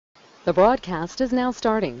The broadcast is now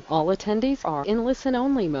starting. All attendees are in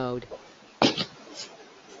listen-only mode.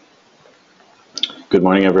 Good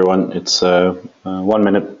morning, everyone. It's 1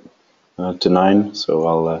 minute to 9,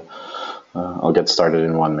 so I'll get started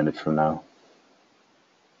in 1 minute from now.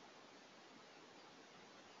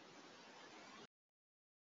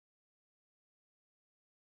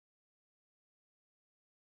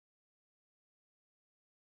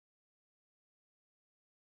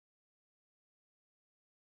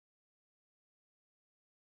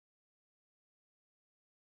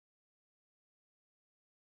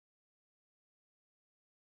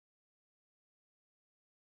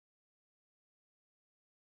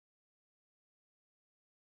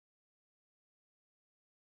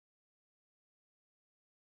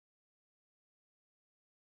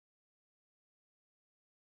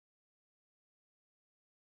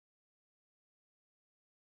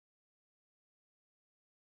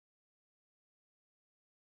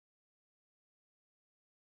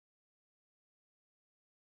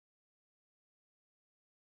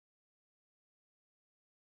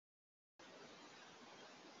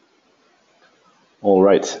 All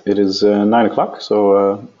right, it is 9 o'clock,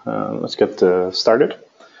 so let's get started.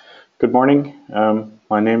 Good morning.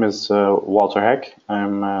 My name is Walter Heck.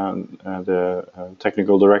 I'm the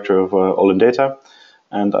technical director of Olin Data,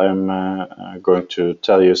 and I'm going to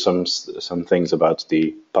tell you some things about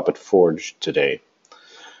the Puppet Forge today.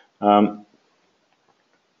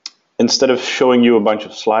 Instead of showing you a bunch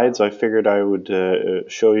of slides, I figured I would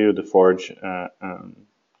show you the Forge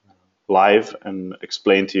live and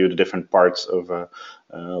explain to you the different parts of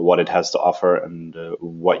what it has to offer and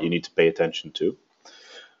what you need to pay attention to.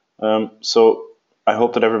 So I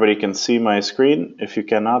hope that everybody can see my screen. If you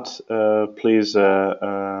cannot, please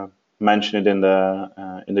mention it in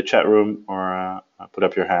the chat room or put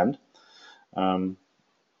up your hand.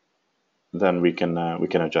 Then we can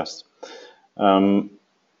adjust. So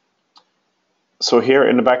here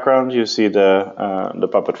in the background, you see the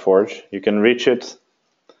Puppet Forge. You can reach it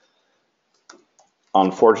on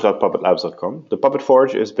forge.puppetlabs.com. The Puppet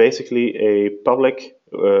Forge is basically a public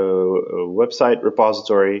website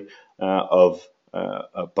repository of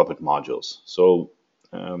Puppet modules. So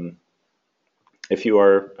if you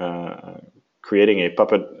are creating a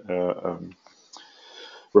Puppet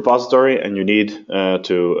repository and you need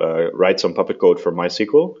to write some Puppet code for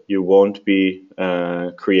MySQL, you won't be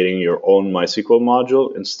creating your own MySQL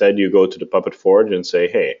module. Instead, you go to the Puppet Forge and say,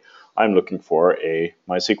 hey, I'm looking for a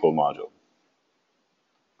MySQL module.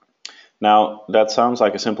 Now, that sounds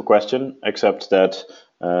like a simple question, except that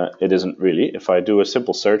it isn't really. If I do a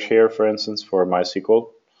simple search here, for instance, for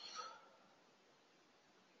MySQL,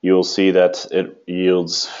 you'll see that it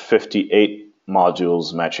yields 58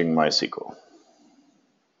 modules matching MySQL.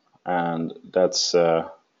 And that's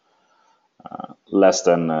less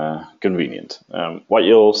than convenient. What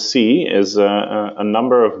you'll see is a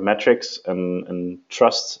number of metrics and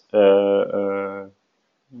trust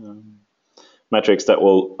metrics that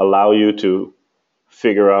will allow you to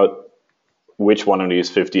figure out which one of these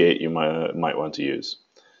 58 you might want to use.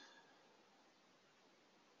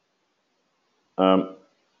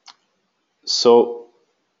 So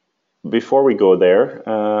before we go there,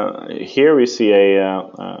 here we see a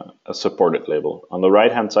supported label. On the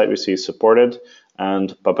right-hand side, we see supported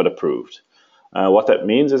and Puppet approved. What that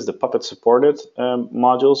means is the Puppet supported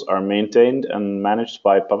modules are maintained and managed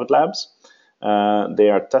by Puppet Labs.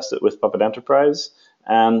 They are tested with Puppet Enterprise,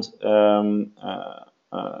 and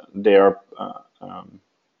they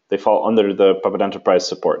fall under the Puppet Enterprise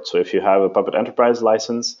support. So if you have a Puppet Enterprise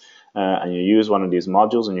license and you use one of these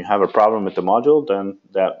modules and you have a problem with the module, then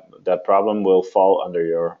that problem will fall under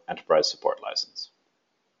your Enterprise support license.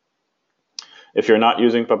 If you're not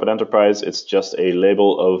using Puppet Enterprise, it's just a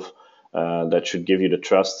label of that should give you the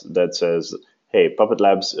trust that says, hey, Puppet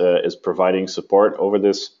Labs is providing support over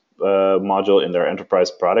this module in their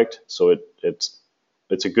enterprise product, so it's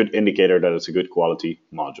a good indicator that it's a good quality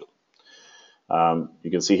module.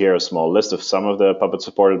 You can see here a small list of some of the Puppet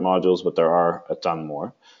supported modules, but there are a ton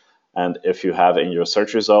more. And if you have in your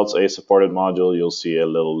search results a supported module, you'll see a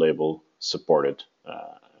little label supported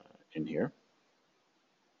in here.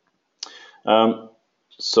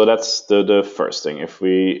 So that's the first thing. If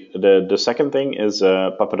the second thing is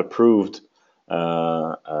Puppet approved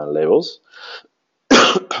labels.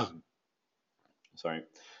 Sorry.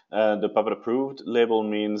 The Puppet approved label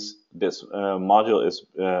means this module is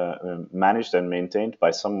managed and maintained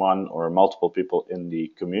by someone or multiple people in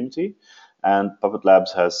the community. And Puppet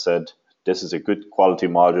Labs has said, this is a good quality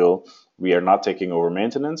module. We are not taking over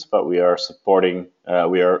maintenance, but we are supporting,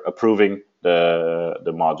 we are approving the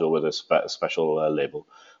module with a special label.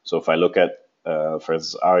 So if I look at for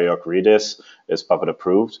instance, Arioch Redis is Puppet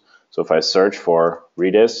approved. So if I search for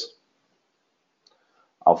Redis,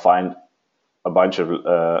 I'll find a bunch of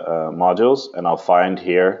modules, and I'll find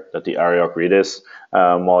here that the Arioch Redis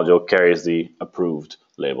module carries the approved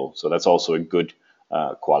label. So that's also a good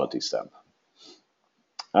quality stamp.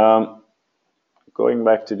 Going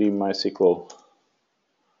back to the MySQL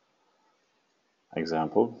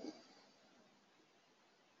example.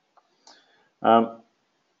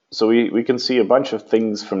 So we can see a bunch of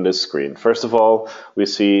things from this screen. First of all, we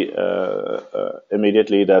see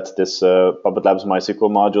immediately that this Puppet Labs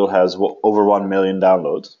MySQL module has over 1 million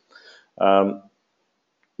downloads.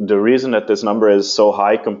 The reason that this number is so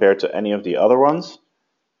high compared to any of the other ones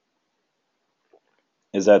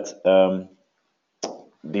is that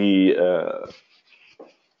the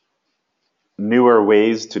newer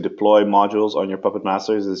ways to deploy modules on your Puppet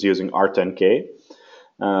Masters is using R10K.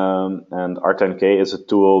 And R10K is a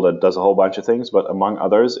tool that does a whole bunch of things, but among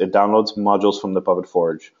others, it downloads modules from the Puppet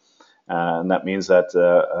Forge. And that means that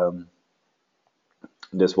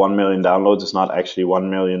this 1 million downloads is not actually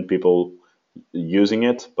 1 million people using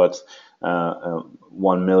it, but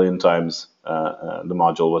 1 million times the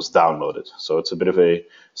module was downloaded. So it's a bit of a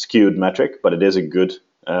skewed metric, but it is a good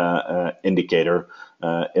indicator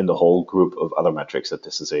in the whole group of other metrics that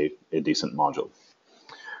this is a decent module.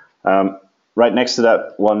 Right next to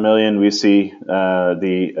that 1 million, we see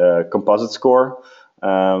the composite score,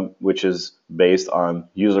 which is based on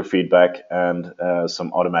user feedback and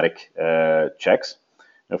some automatic checks.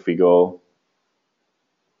 If we go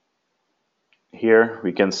here,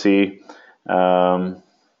 we can see on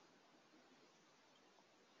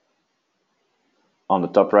the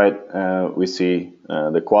top right, we see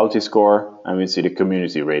the quality score, and we see the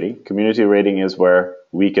community rating. Community rating is where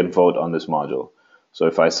we can vote on this module. So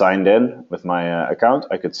if I signed in with my account,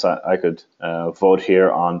 I could vote here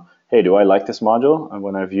on, hey, do I like this module? And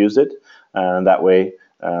when I've used it, and that way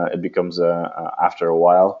it becomes after a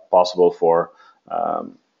while possible for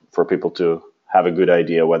people to have a good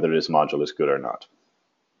idea whether this module is good or not.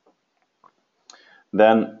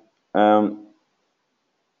 Then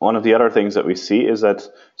one of the other things that we see is that,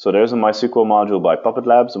 so there's a MySQL module by Puppet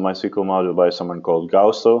Labs, a MySQL module by someone called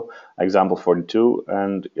Gausto, Example 42,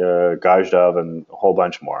 and Gajdav, and a whole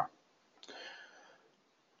bunch more.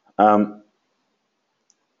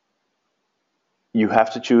 You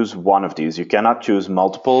have to choose one of these. You cannot choose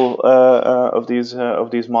multiple of these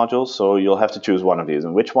modules, so you'll have to choose one of these.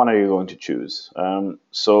 And which one are you going to choose?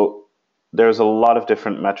 So there's a lot of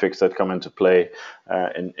different metrics that come into play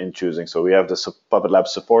in choosing. So we have the Puppet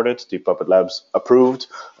Labs supported, the Puppet Labs approved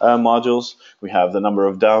modules. We have the number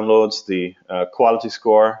of downloads, the quality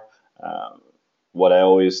score. What I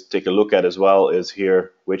always take a look at as well is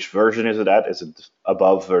here, which version is it at? Is it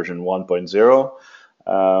above version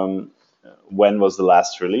 1.0? When was the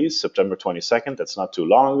last release? September 22nd. That's not too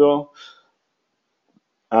long ago.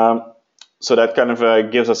 So that kind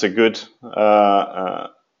of gives us a good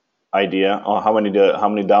idea on how many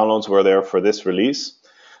downloads were there for this release.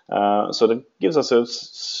 So that gives us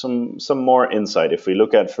some more insight. If we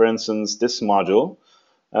look at, for instance, this module,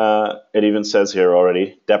 it even says here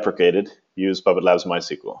already, deprecated, use Puppet Labs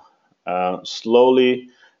MySQL. Slowly,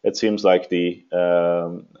 it seems like the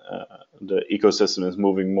ecosystem is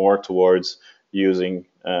moving more towards using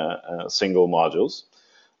single modules.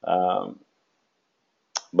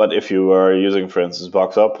 But if you are using, for instance,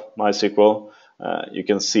 BoxUp MySQL, you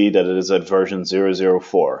can see that it is at version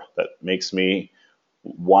 004. That makes me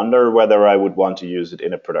wonder whether I would want to use it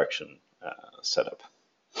in a production setup.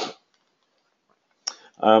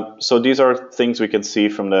 So these are things we can see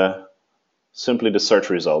from simply the search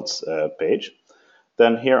results page.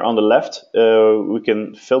 Then here on the left, we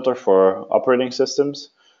can filter for operating systems.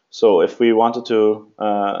 So if we wanted to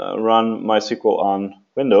run MySQL on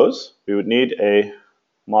Windows, we would need a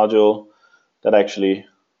module that actually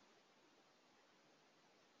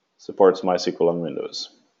supports MySQL on Windows.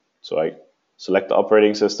 So I select the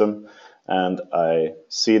operating system, and I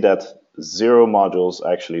see that 0 modules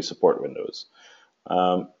actually support Windows.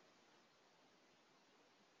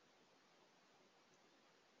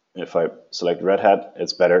 If I select Red Hat,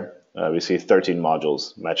 it's better. We see 13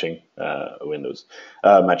 modules matching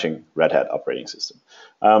matching Red Hat operating system.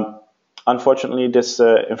 Unfortunately, this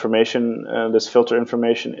this filter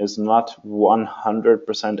information is not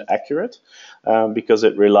 100% accurate because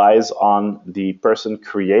it relies on the person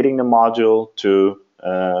creating the module to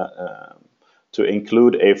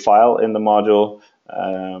include a file in the module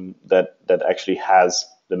that actually has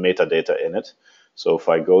the metadata in it. So if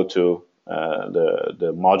I go to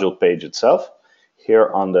the module page itself, here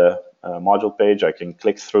on the module page, I can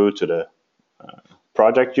click through to the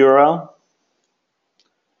project URL.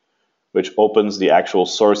 which opens the actual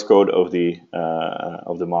source code of the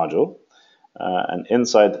module. And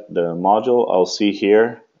inside the module, I'll see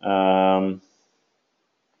here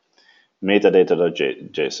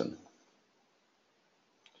metadata.json.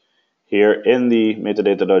 Here in the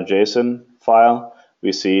metadata.json file,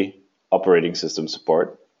 we see operating system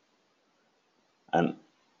support. And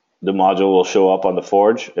the module will show up on the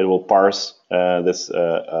Forge. It will parse this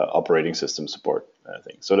operating system support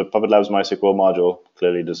thing. So the Puppet Labs MySQL module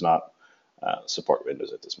clearly does not support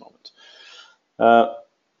Windows at this moment.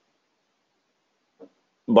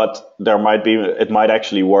 But it might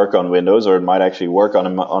actually work on Windows, or it might actually work on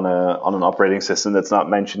an operating system that's not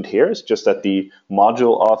mentioned here. It's just that the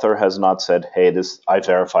module author has not said, hey, I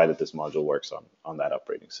verify that this module works on that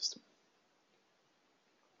operating system.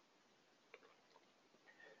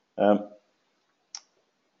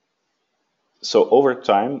 So over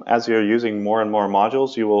time, as you're using more and more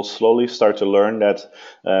modules, you will slowly start to learn that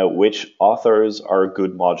which authors are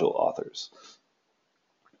good module authors.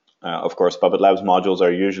 Of course, Puppet Labs modules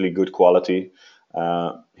are usually good quality.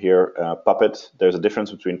 Here, Puppet, there's a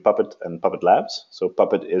difference between Puppet and Puppet Labs. So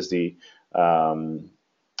Puppet is the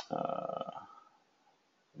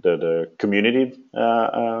community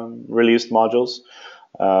released modules.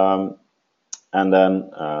 And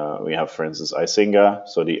then we have, for instance, Icinga.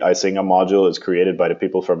 So the Icinga module is created by the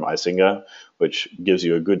people from Icinga, which gives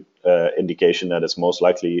you a good indication that it's most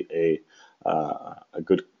likely a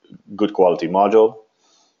good quality module.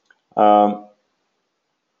 And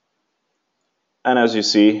as you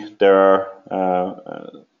see, there are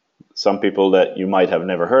some people that you might have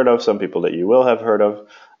never heard of, some people that you will have heard of,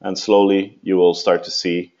 and slowly you will start to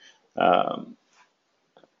see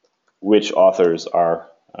which authors are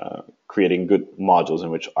creating good modules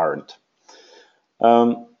and which aren't.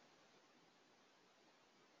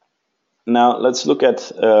 Now let's look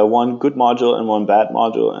at one good module and one bad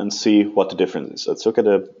module and see what the difference is. Let's look at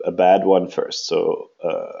a bad one first. So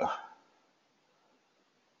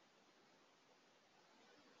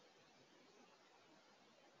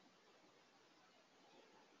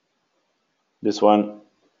this one,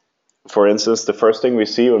 for instance, the first thing we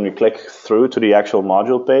see when we click through to the actual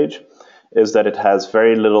module page is that it has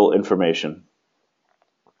very little information.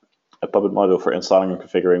 A Puppet module for installing and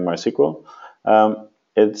configuring MySQL.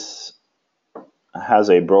 It has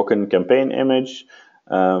a broken campaign image.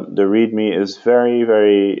 The README is very,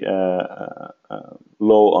 very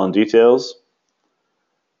low on details.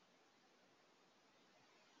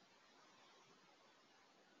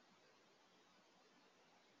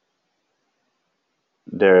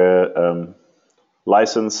 Their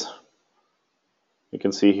license, you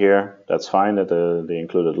can see here, that's fine that they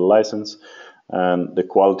included a license. And the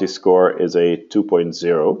quality score is a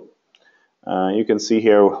 2.0. You can see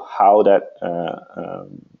here how that,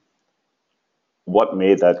 what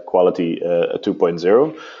made that quality a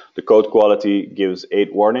 2.0. The code quality gives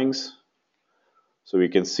 8 warnings. So we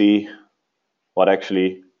can see what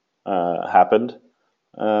actually happened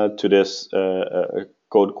to this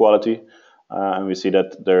code quality. And we see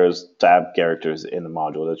that there's tab characters in the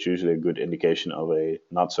module. That's usually a good indication of a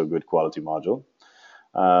not so good quality module.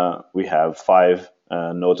 We have 5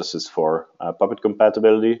 notices for Puppet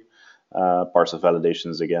compatibility. Parser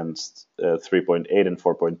validations against 3.8 and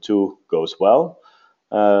 4.2 goes well.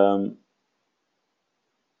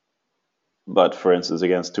 But for instance,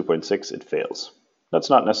 against 2.6, it fails. That's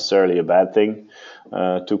not necessarily a bad thing.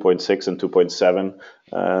 2.6 and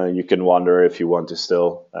 2.7, you can wonder if you want to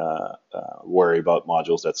still worry about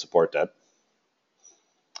modules that support that.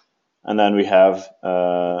 And then we have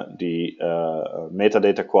the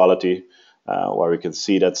metadata quality, where we can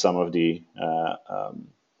see that some of the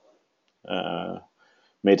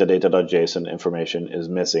metadata.json information is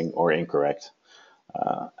missing or incorrect.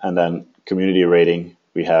 And then community rating,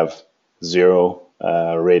 we have 0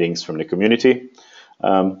 ratings from the community.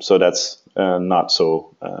 So that's not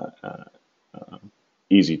so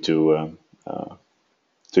easy to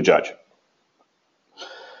judge.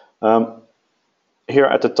 Here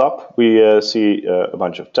at the top, we see a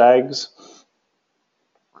bunch of tags.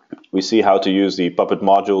 We see how to use the Puppet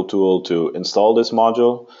module tool to install this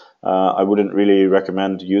module. I wouldn't really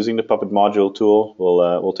recommend using the Puppet module tool.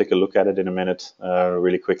 We'll take a look at it in a minute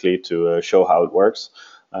really quickly to show how it works.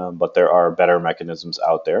 But there are better mechanisms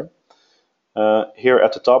out there. Here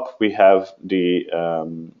at the top, we have the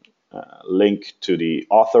link to the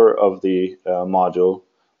author of the module,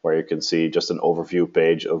 where you can see just an overview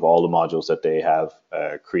page of all the modules that they have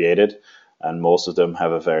created, and most of them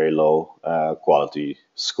have a very low quality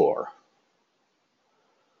score.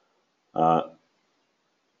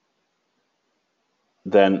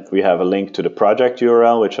 Then we have a link to the project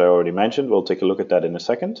URL, which I already mentioned. We'll take a look at that in a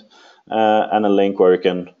second. And a link where you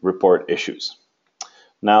can report issues.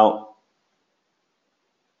 Now,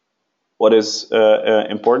 what is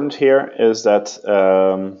important here is that,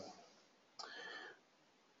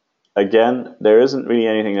 again, there isn't really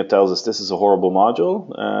anything that tells us this is a horrible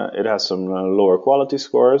module. It has some lower quality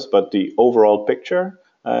scores, but the overall picture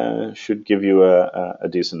should give you a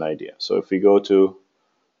decent idea. So if we go to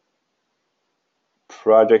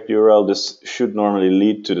project URL, this should normally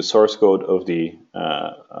lead to the source code of the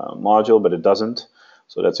module, but it doesn't.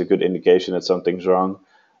 So that's a good indication that something's wrong.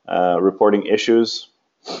 Reporting issues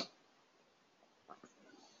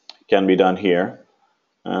can be done here.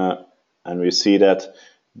 And we see that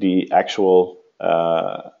the actual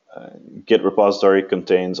Git repository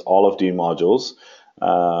contains all of the modules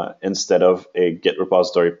instead of a Git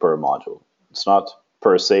repository per module. It's not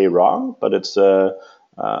per se wrong, but it's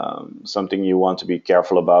something you want to be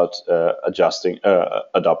careful about adopting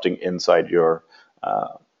inside your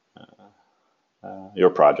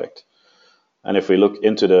project. And if we look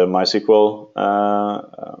into the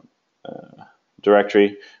MySQL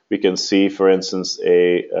directory, we can see, for instance,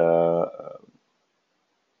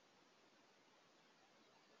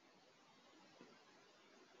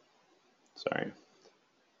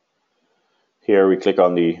 here we click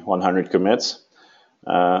on the 100 commits.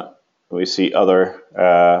 We see other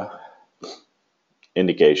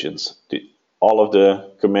indications. All of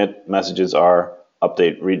the commit messages are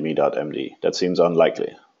update readme.md. That seems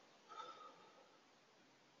unlikely.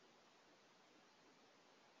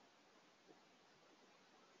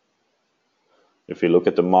 If you look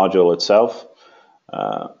at the module itself,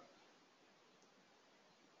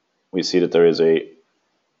 we see that there is a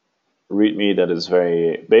README that is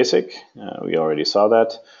very basic. We already saw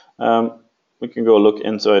that. We can go look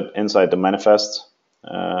into it inside the manifest.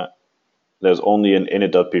 There's only an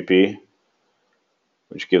init.pp,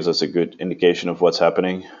 which gives us a good indication of what's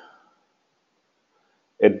happening.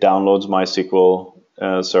 It downloads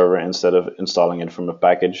MySQL server instead of installing it from a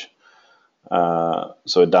package.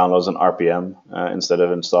 So it downloads an RPM instead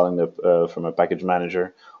of installing it from a package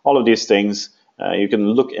manager. All of these things, you can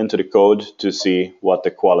look into the code to see what the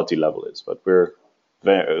quality level is, but we're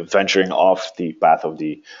venturing off the path of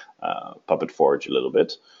the Puppet Forge a little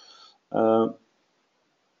bit.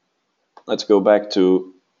 Let's go back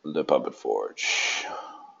to the Puppet Forge.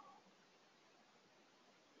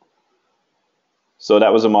 So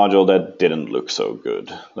that was a module that didn't look so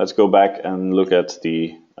good. Let's go back and look at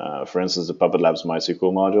the, for instance, the Puppet Labs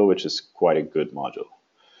MySQL module, which is quite a good module.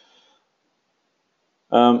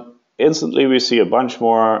 Instantly, we see a bunch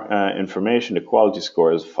more information. The quality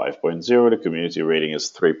score is 5.0. The community rating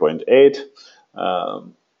is 3.8.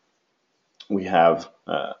 We have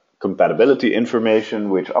compatibility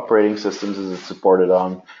information, which operating systems is it supported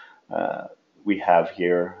on. We have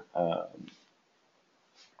here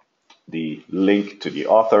the link to the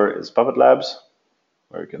author is Puppet Labs,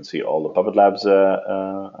 where you can see all the Puppet Labs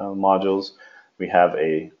modules. We have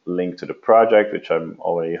a link to the project, which I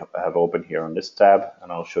already have open here on this tab,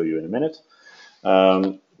 and I'll show you in a minute.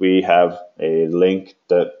 We have a link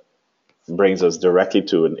that brings us directly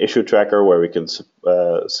to an issue tracker where we can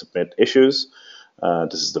submit issues.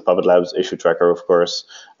 This is the Puppet Labs issue tracker, of course.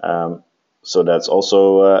 So that's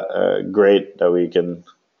also great that we can,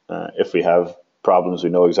 if we have problems, we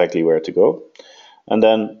know exactly where to go. And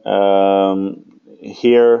then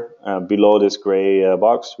here below this gray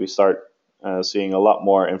box, we start seeing a lot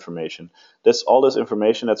more information. All this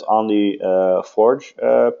information that's on the Forge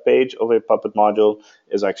page of a Puppet module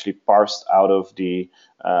is actually parsed out of the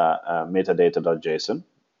metadata.json.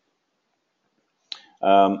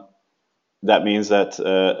 That means that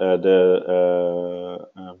the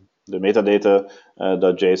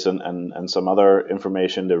metadata.json and some other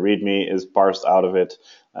information, the README, is parsed out of it,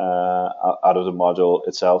 out of the module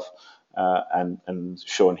itself, and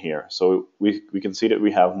shown here. So we can see that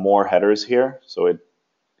we have more headers here. So it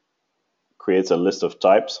creates a list of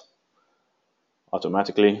types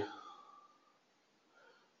automatically.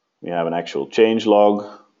 We have an actual change log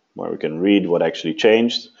where we can read what actually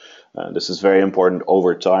changed. This is very important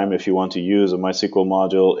over time. If you want to use a MySQL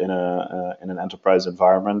module in an enterprise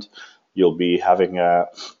environment, you'll be having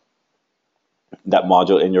that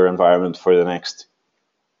module in your environment for the next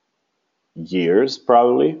years,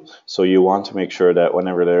 probably. So you want to make sure that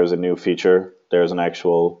whenever there's a new feature, there's an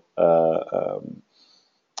actual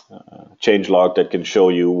change log that can show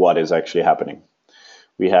you what is actually happening.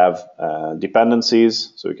 We have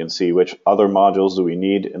dependencies, so we can see which other modules do we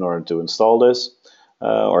need in order to install this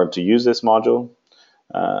or to use this module.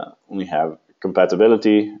 We have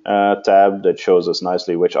compatibility tab that shows us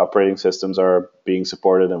nicely which operating systems are being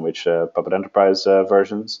supported and which Puppet Enterprise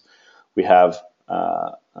versions. We have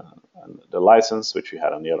the license, which we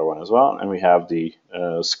had on the other one as well, and we have the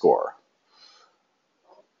score.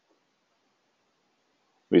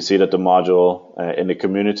 We see that the module in the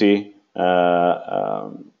community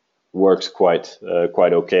works quite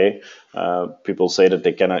okay. People say that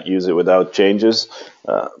they cannot use it without changes.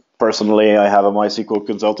 Personally, I have a MySQL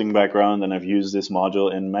consulting background, and I've used this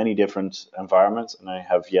module in many different environments, and I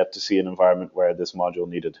have yet to see an environment where this module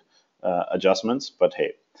needed adjustments. But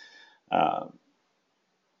hey,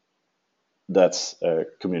 that's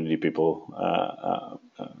community people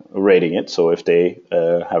rating it. So if they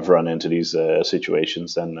have run into these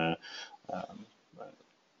situations, then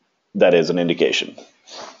that is an indication.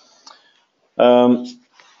 Now,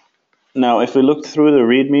 if we look through the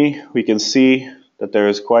README, we can see that there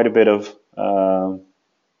is quite a bit of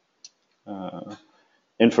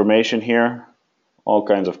information here, all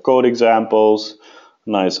kinds of code examples,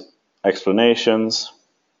 nice explanations.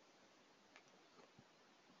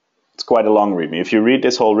 It's quite a long README. If you read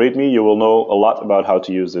this whole README, you will know a lot about how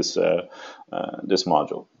to use this this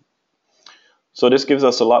module. So this gives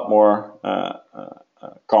us a lot more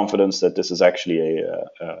confidence that this is actually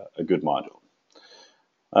a good module.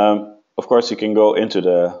 Of course, you can go into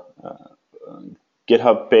the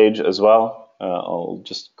GitHub page as well. I'll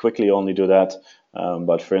just quickly only do that.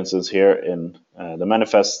 But for instance, here in the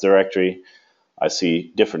manifests directory, I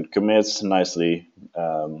see different commits nicely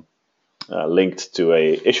linked to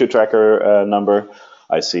a issue tracker number.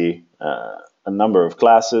 I see a number of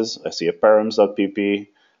classes. I see a params.pp.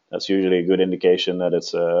 That's usually a good indication that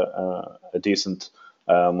it's a decent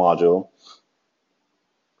module.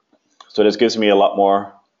 So this gives me a lot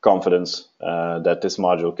more confidence that this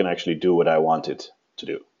module can actually do what I want it to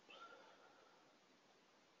do.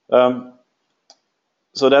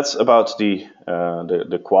 So that's about the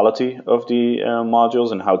quality of the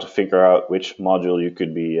modules and how to figure out which module you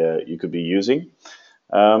could be using.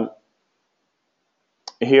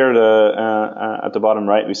 Here at the bottom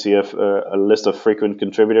right, we see a list of frequent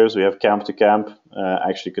contributors. We have Camp to Camp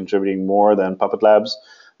actually contributing more than Puppet Labs.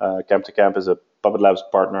 Camp to Camp is a Puppet Labs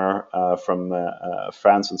partner from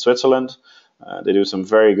France and Switzerland. They do some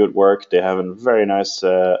very good work. They have a very nice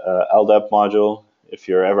LDAP module. If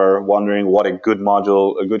you're ever wondering what a good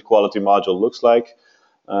module, a good quality module looks like,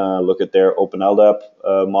 look at their OpenLDAP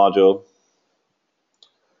module.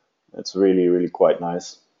 It's really, really quite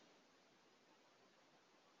nice.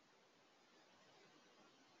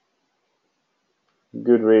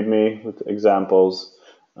 Good README with examples.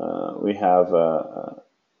 We have,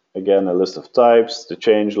 again, a list of types, the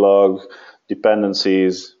change log,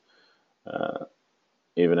 dependencies,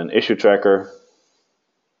 even an issue tracker.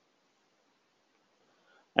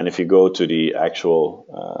 And if you go to the actual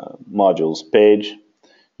modules page,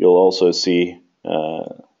 you'll also see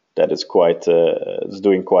that it's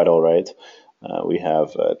doing quite all right. We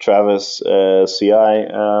have Travis CI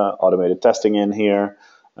automated testing in here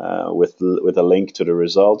with a link to the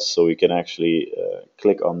results, so we can actually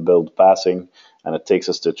click on build passing, and it takes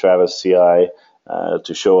us to Travis CI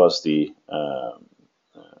to show us the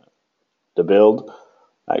build.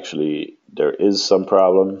 Actually, there is some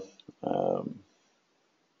problem.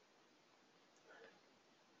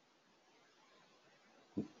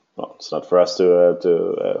 Well, it's not for us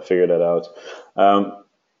to figure that out.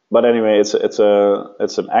 But anyway, it's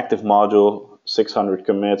an active module, 600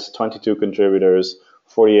 commits, 22 contributors,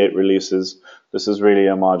 48 releases. This is really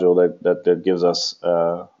a module that gives us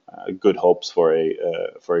good hopes for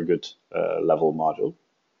a good level module.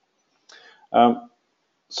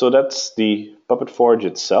 So that's the Puppet Forge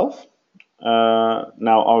itself. Now,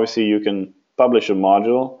 obviously, you can publish a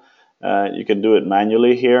module. You can do it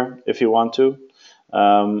manually here if you want to.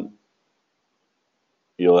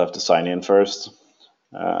 You'll have to sign in first.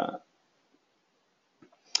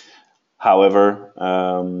 However,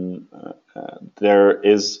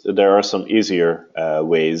 there are some easier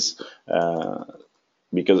ways,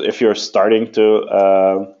 because if you're starting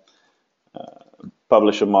to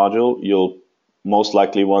publish a module, you'll most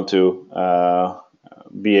likely want to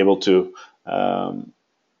be able to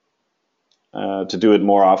do it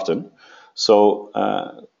more often. So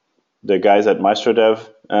the guys at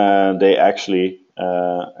MaestroDev, they actually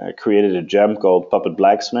created a gem called Puppet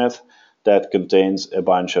Blacksmith that contains a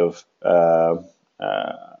bunch of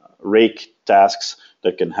rake tasks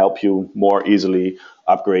that can help you more easily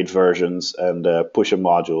upgrade versions and push a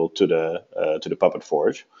module to the Puppet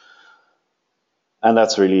Forge. And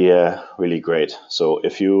that's really great. So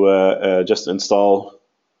if you just install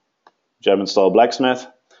gem install Blacksmith,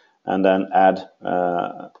 and then add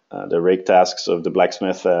the rake tasks of the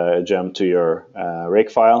blacksmith gem to your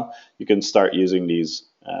rake file, you can start using these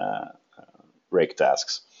rake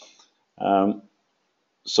tasks.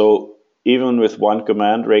 So even with one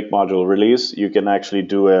command, rake module release, you can actually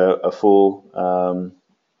do a full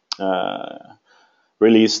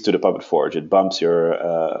release to the Puppet Forge. It bumps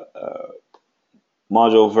your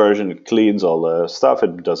module version, it cleans all the stuff,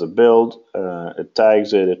 it does a build, it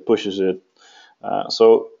tags it, it pushes it.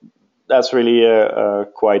 So that's really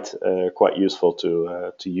quite useful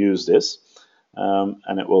to use this,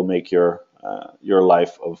 and it will make your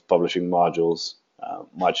life of publishing modules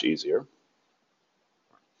much easier.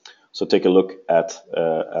 So take a look at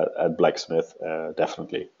Blacksmith,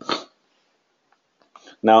 definitely.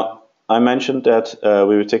 Now, I mentioned that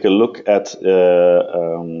we would take a look at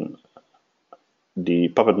the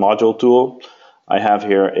Puppet module tool. I have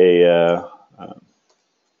here a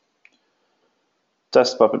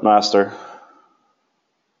test Puppet Master.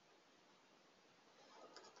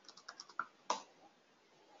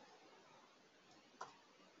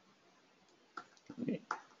 Let me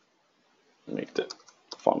make the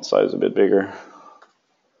font size a bit bigger.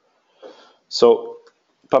 So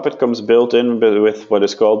Puppet comes built in with what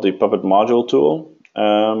is called the Puppet module tool.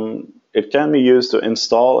 It can be used to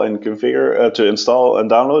install and configure, to install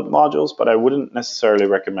and download modules, but I wouldn't necessarily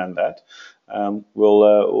recommend that.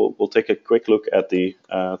 We'll take a quick look at the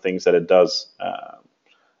things that it does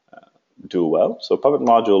do well. So Puppet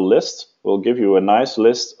module list will give you a nice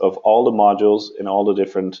list of all the modules in all the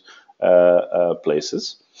different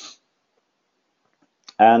places.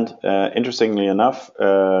 And interestingly enough,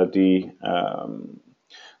 the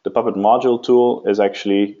Puppet module tool is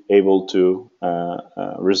actually able to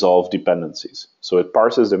resolve dependencies. So it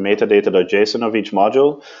parses the metadata.json of each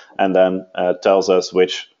module and then tells us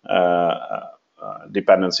which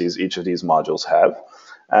dependencies each of these modules have.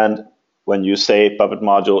 And when you say Puppet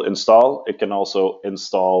module install, it can also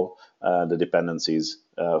install the dependencies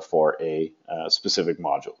for a specific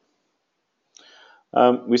module.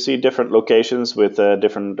 We see different locations with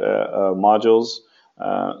different modules.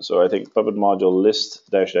 So I think Puppet module list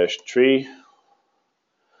 --tree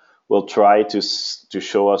will try to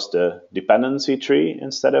show us the dependency tree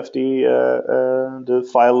instead of the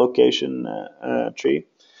file location tree.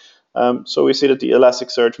 So we see that the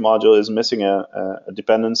Elasticsearch module is missing a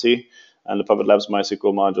dependency, and the Puppet Labs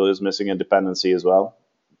MySQL module is missing a dependency as well.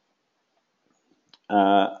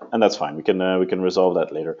 And that's fine. We can resolve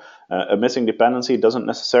that later. A missing dependency doesn't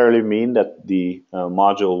necessarily mean that the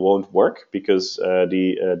module won't work, because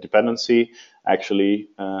the dependency actually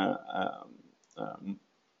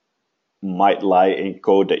might lie in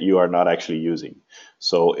code that you are not actually using.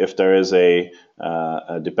 So if there is a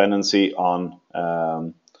dependency on,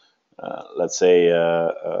 let's say,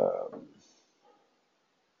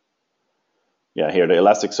 here the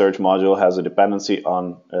Elasticsearch module has a dependency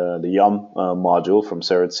on the Yum module from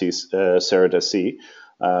Serret-SC.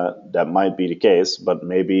 That might be the case, but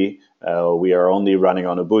maybe we are only running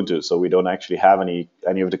on Ubuntu, so we don't actually have any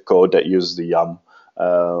of the code that uses the Yum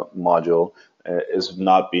module is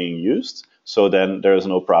not being used. So then there is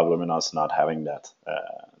no problem in us not having that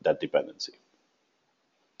dependency.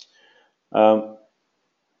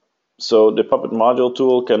 So the Puppet module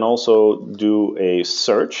tool can also do a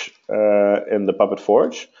search in the Puppet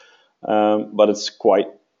Forge, but it's quite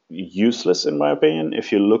useless in my opinion.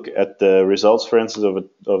 If you look at the results, for instance,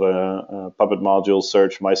 of a Puppet module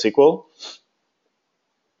search MySQL,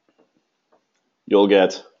 you'll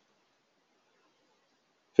get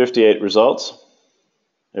 58 results,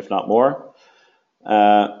 if not more,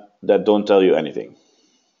 that don't tell you anything.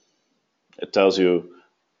 It tells you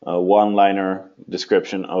a one-liner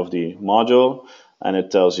description of the module, and it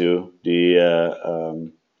tells you the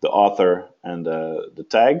author and the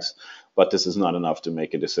tags, but this is not enough to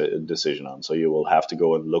make a decision on. So you will have to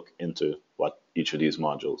go and look into what each of these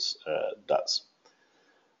modules does.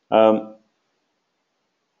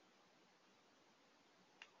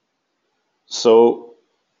 So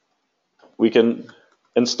we can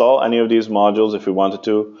install any of these modules if we wanted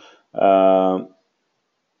to. I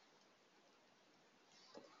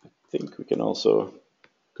think we can also,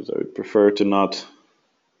 because I would prefer to not.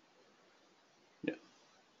 Yeah.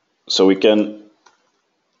 So we can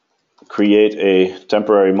create a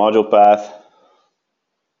temporary module path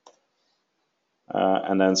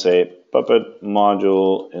and then say Puppet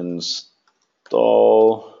module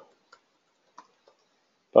install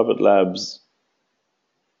Puppet Labs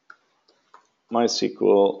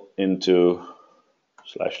MySQL into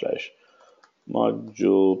 /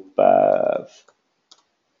 module path.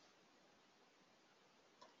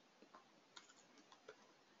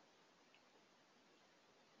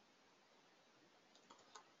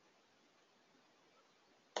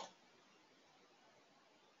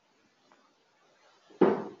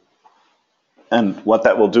 And what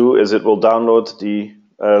that will do is it will download the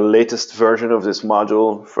latest version of this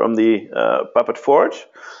module from the Puppet Forge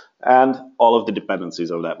and all of the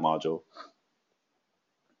dependencies of that module.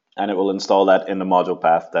 And it will install that in the module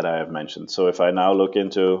path that I have mentioned. So if I now look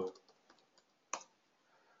into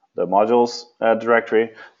the modules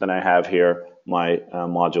directory, then I have here my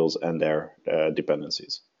modules and their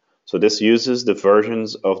dependencies. So this uses the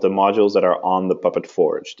versions of the modules that are on the Puppet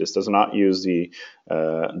Forge. This does not use the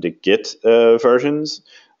Git versions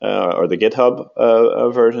or the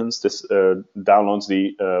GitHub versions. This downloads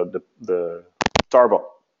the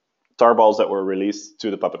tarballs that were released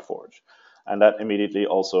to the Puppet Forge, and that immediately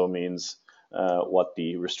also means what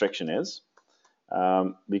the restriction is.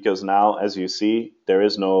 Because now, as you see, there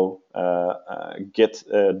is no Git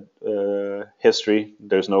history.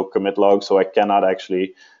 There's no commit log, so I cannot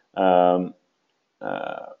actually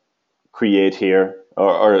create here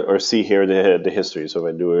or see here the history. So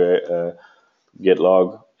if I do a Git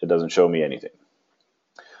log, it doesn't show me anything.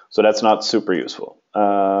 So that's not super useful.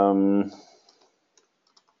 I'll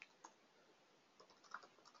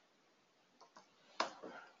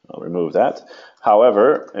remove that.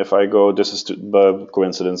 However, if I go, this is by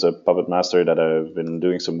coincidence a Puppet Master that I've been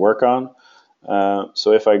doing some work on.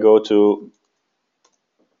 So if I go to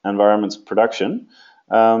environments production,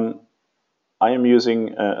 I am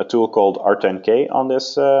using a tool called R10K on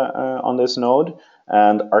this node,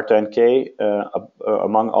 and R10K,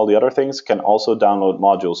 among all the other things, can also download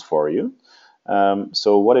modules for you.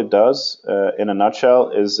 So what it does, in a nutshell,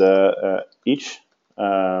 is each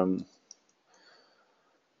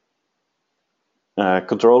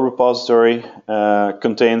control repository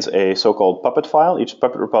contains a so-called Puppet file. Each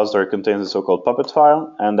Puppet repository contains a so-called Puppet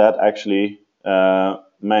file, and that actually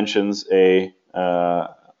mentions a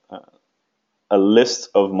list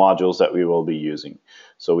of modules that we will be using.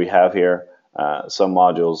 So we have here some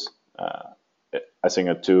modules.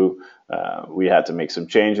 Async 2, we had to make some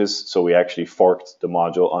changes, so we actually forked the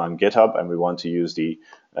module on GitHub, and we want to use the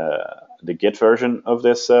Git version of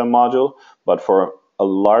this module. But for a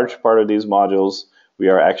large part of these modules, we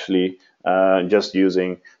are actually just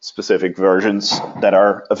using specific versions that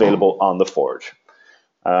are available on the Forge.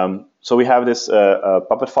 So we have this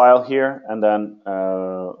Puppet file here, and then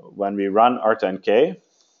when we run R10K,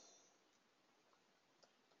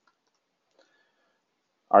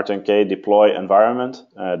 R10K deploy environment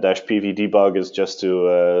 -pv debug is just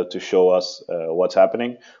to show us what's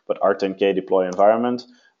happening, but R10K deploy environment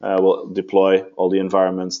will deploy all the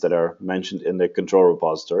environments that are mentioned in the control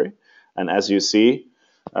repository. And as you see,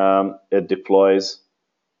 it deploys,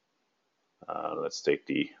 let's take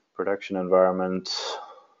the production environment.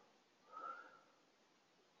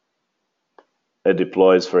 It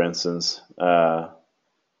deploys, for instance,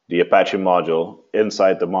 the Apache module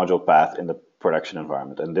inside the module path in the production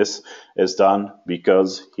environment. And this is done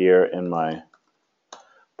because here in my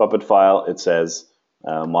Puppet file, it says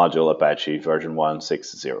module Apache version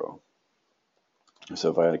 1.6.0. So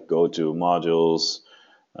if I go to modules,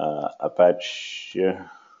 Apache,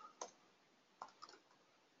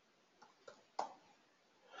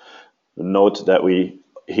 note that we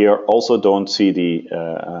here also don't see the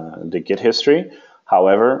Git history.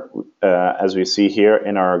 However, as we see here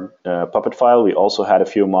in our Puppet file, we also had a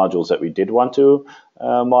few modules that we did want to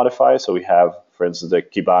modify. So we have, for instance, the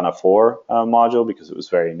Kibana 4 module, because it was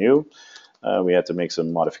very new. We had to make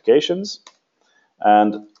some modifications.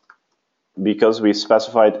 And because we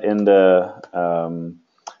specified in the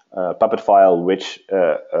Puppet file which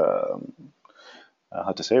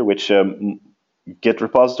Git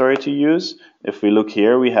repository to use, if we look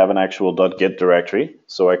here, we have an actual .git directory.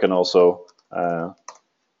 So I can also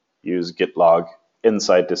use git log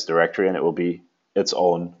inside this directory, and it will be its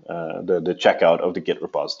own, the checkout of the Git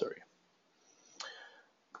repository.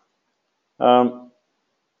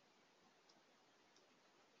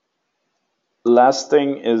 Last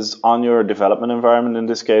thing is on your development environment. In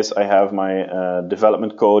this case, I have my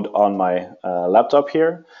development code on my laptop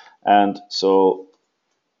here, and so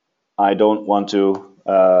I don't want to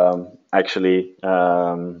actually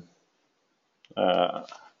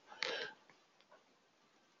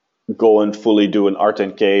go and fully do an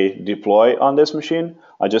R10K deploy on this machine.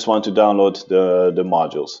 I just want to download the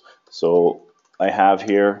modules. So I have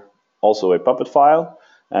here also a Puppet file,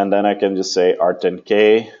 and then I can just say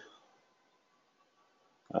R10K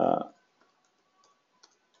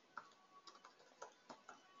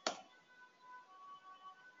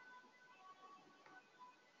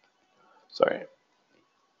sorry.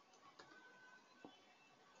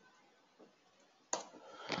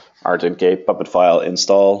 R10K Puppet file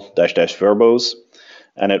install -- verbose.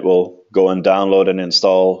 and it will go and download and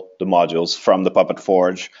install the modules from the Puppet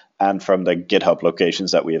Forge and from the GitHub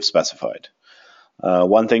locations that we have specified.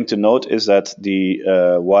 One thing to note is that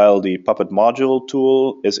while the Puppet module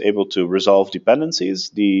tool is able to resolve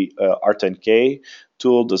dependencies, the R10K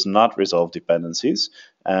tool does not resolve dependencies,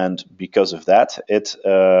 and because of that, it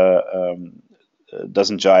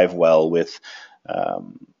doesn't jive well with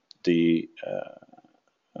the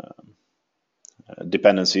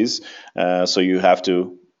dependencies. So you have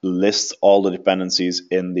to list all the dependencies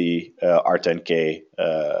in the R10K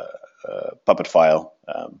Puppet file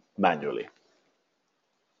manually.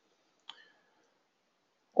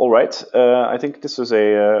 All right, I think this was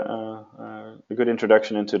a good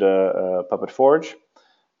introduction into the Puppet Forge.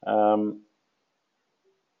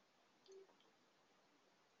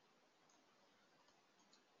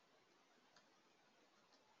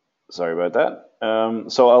 Sorry about that.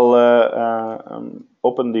 So I'll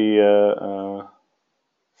open the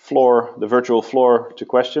virtual floor to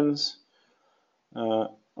questions.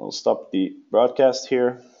 I'll stop the broadcast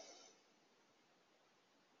here.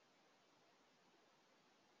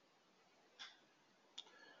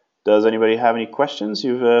 Does anybody have any questions?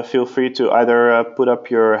 You feel free to either put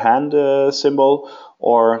up your hand symbol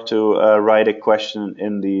or to write a question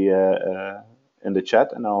in the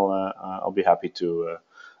chat, and I'll be happy to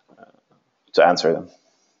answer them.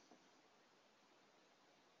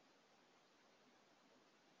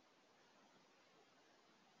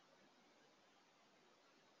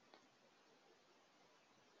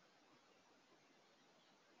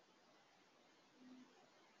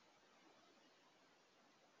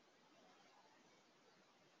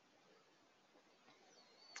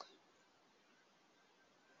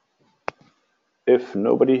 If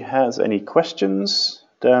nobody has any questions,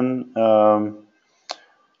 then I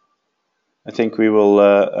think we will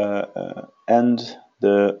end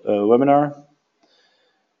the webinar.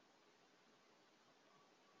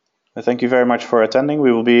 Thank you very much for attending.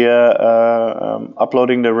 We will be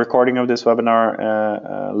uploading the recording of this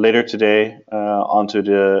webinar later today onto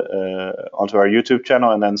our YouTube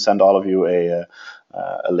channel, and then send all of you a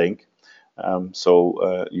link.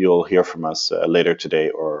 So you'll hear from us later today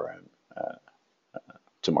or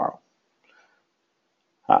tomorrow.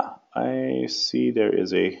 I see there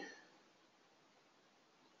is a...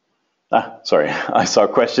 sorry, I saw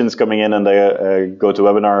questions coming in on the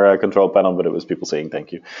GoToWebinar control panel, but it was people saying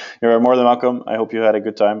thank you. You're more than welcome. I hope you had a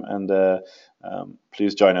good time, and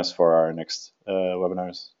please join us for our next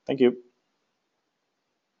webinars. Thank you.